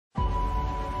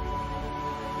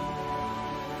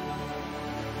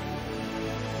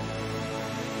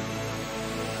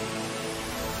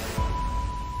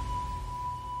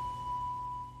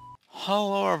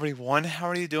Hello everyone, how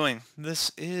are you doing?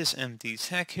 This is MD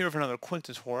Tech here with another quick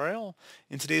tutorial.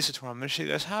 In today's tutorial, I'm going to show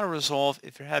you guys how to resolve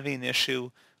if you're having an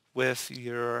issue with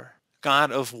your God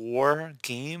of War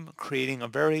game creating a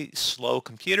very slow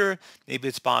computer. Maybe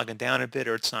it's bogging down a bit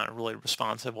or it's not really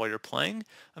responsive while you're playing.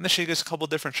 I'm going to show you guys a couple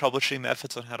different troubleshooting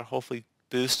methods on how to hopefully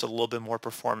boost a little bit more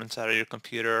performance out of your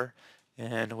computer.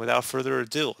 And without further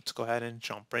ado, let's go ahead and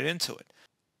jump right into it.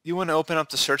 You want to open up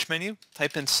the search menu,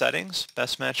 type in settings,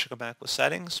 best match to go back with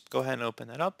settings, go ahead and open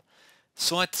that up.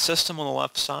 Select system on the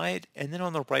left side, and then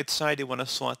on the right side you want to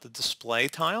select the display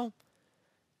tile.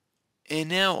 And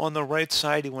now on the right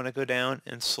side you want to go down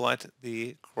and select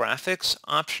the graphics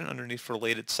option underneath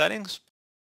related settings.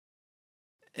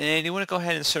 And you want to go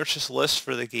ahead and search this list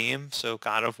for the game, so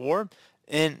God of War.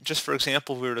 And just for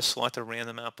example, if we were to select a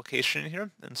random application here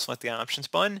and select the options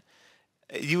button,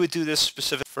 you would do this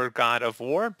specific for God of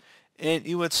War, and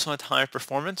you would select high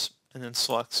performance and then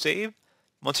select save.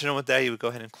 Once you're done with that, you would go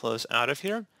ahead and close out of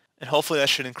here, and hopefully that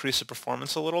should increase the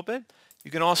performance a little bit.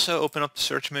 You can also open up the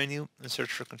search menu and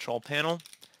search for control panel.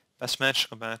 Best match,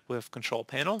 come back with control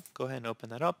panel. Go ahead and open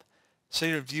that up. Set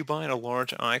your view by to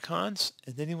large icons,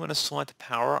 and then you want to select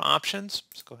power options.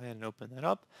 Just go ahead and open that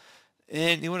up.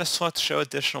 And you want to select show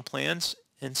additional plans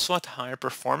and select higher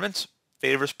performance.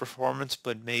 Favors performance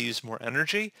but may use more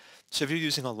energy. So if you're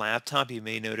using a laptop, you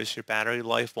may notice your battery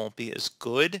life won't be as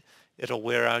good. It'll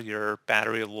wear out your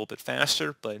battery a little bit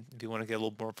faster, but if you want to get a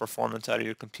little more performance out of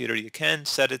your computer, you can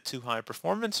set it to high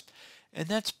performance. And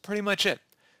that's pretty much it.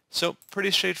 So pretty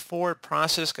straightforward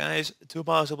process, guys. I do hope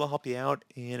I was able to help you out,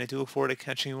 and I do look forward to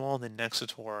catching you all in the next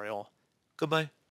tutorial. Goodbye.